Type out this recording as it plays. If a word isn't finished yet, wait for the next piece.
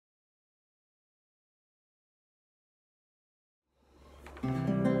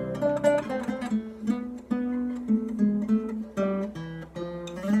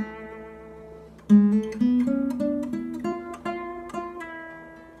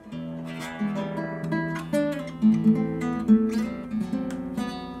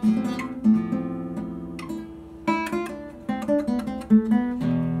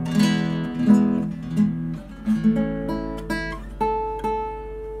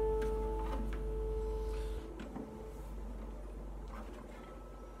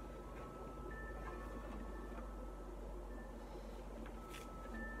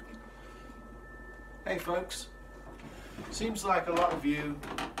folks, seems like a lot of you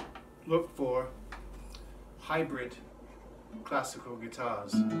look for hybrid classical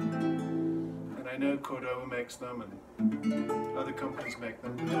guitars, and I know Cordova makes them and other companies make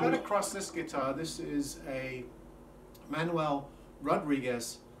them. I ran across this guitar. This is a Manuel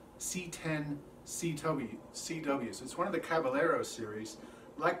Rodriguez C10CW. So it's one of the Caballero series,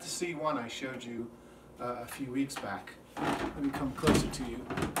 like the C1 I showed you a few weeks back. Let me come closer to you.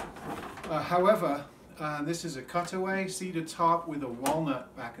 However, this is a cutaway cedar top with a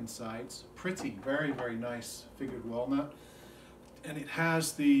walnut back and sides. Pretty, very, very nice figured walnut. And it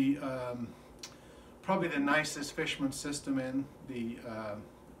has the probably the nicest Fishman system in the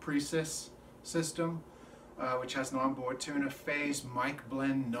Precis system, which has an onboard tuner, phase, mic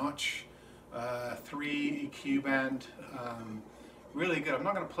blend, notch, 3 EQ band. Really good. I'm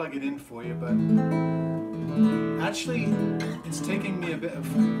not going to plug it in for you, but actually it's taking me a bit of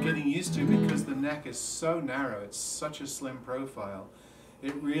getting used to because the neck is so narrow. It's such a slim profile.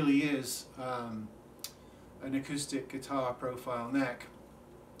 It really is an acoustic guitar profile neck,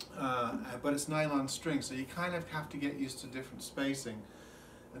 but it's nylon string, so you kind of have to get used to different spacing.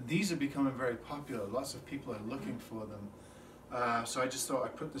 And these are becoming very popular. Lots of people are looking for them. So I just thought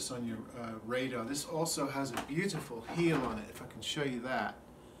I'd put this on your radar. This also has a beautiful heel on it, if I can show you that.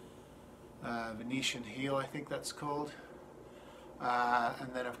 Venetian heel, I think that's called.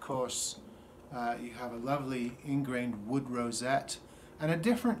 And then of course you have a lovely ingrained wood rosette and a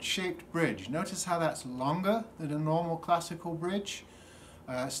different shaped bridge. Notice how that's longer than a normal classical bridge.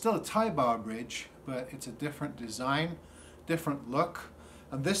 Still a tie bar bridge, but it's a different design, different look.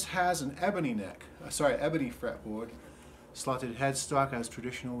 And this has an ebony neck, ebony fretboard, slotted headstock as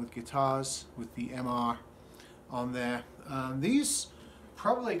traditional with guitars, with the MR on there. These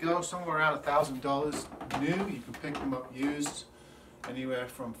probably go somewhere around $1,000 new. You can pick them up used, anywhere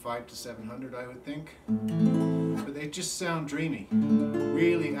from $500 to $700, I would think. But they just sound dreamy.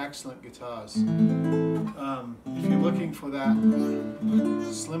 Really excellent guitars. If you're looking for that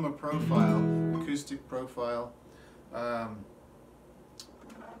slimmer profile, acoustic profile,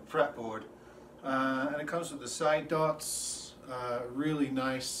 fretboard, and it comes with the side dots, really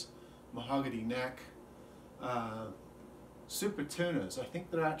nice mahogany neck, super tuners. I think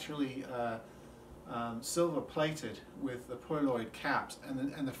they're actually silver plated with the pearloid caps,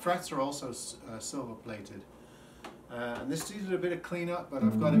 and the frets are also silver plated. And this needed a bit of cleanup, but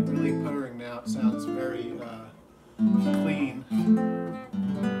I've got it really purring now. It sounds very clean.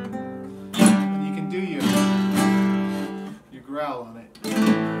 And you can do your growl on it.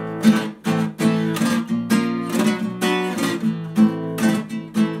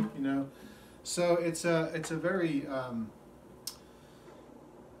 You know, so it's a very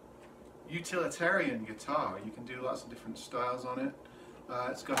utilitarian guitar. You can do lots of different styles on it.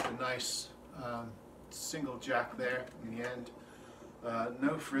 It's got the nice single jack there in the end.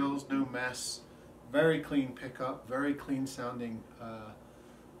 No frills, no mess. Very clean pickup, very clean sounding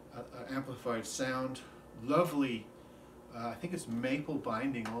amplified sound. Lovely, I think it's maple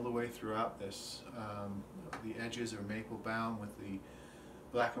binding all the way throughout this. The edges are maple bound with the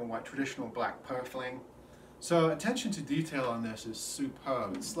black and white, traditional black purfling. So attention to detail on this is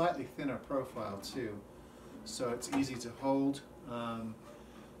superb. It's slightly thinner profile too, so it's easy to hold.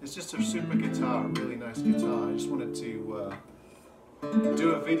 It's just a super guitar, a really nice guitar. I just wanted to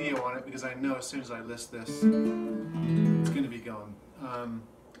do a video on it because I know as soon as I list this, it's going to be gone. And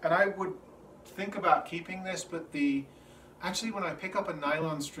I would think about keeping this, but actually when I pick up a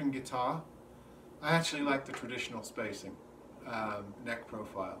nylon string guitar, I actually like the traditional spacing, neck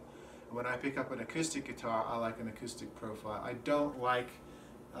profile. When I pick up an acoustic guitar, I like an acoustic profile. I don't like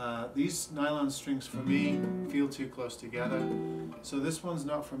these nylon strings, for me, feel too close together. So this one's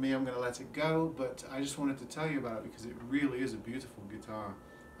not for me. I'm going to let it go, but I just wanted to tell you about it because it really is a beautiful guitar.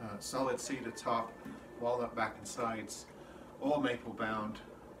 Solid cedar top, walnut back and sides, all maple bound,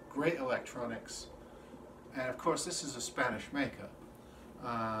 great electronics, and of course this is a Spanish maker.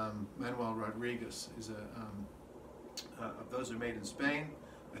 Manuel Rodriguez is of those who are made in Spain.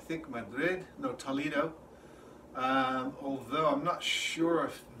 I think Madrid, no, Toledo. Although I'm not sure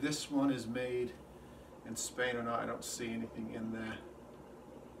if this one is made in Spain or not. I don't see anything in there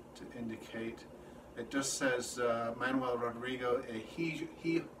to indicate. It just says Manuel Rodrigo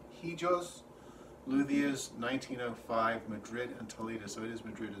Hijos, Luthiers, 1905, Madrid and Toledo. So it is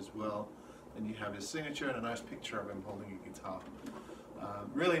Madrid as well. And you have his signature and a nice picture of him holding a guitar.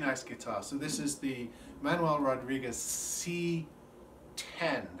 Really nice guitar. So this is the Manuel Rodriguez C10,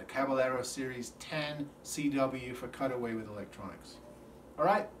 the Caballero Series 10 CW for cutaway with electronics.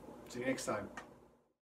 Alright, see you next time.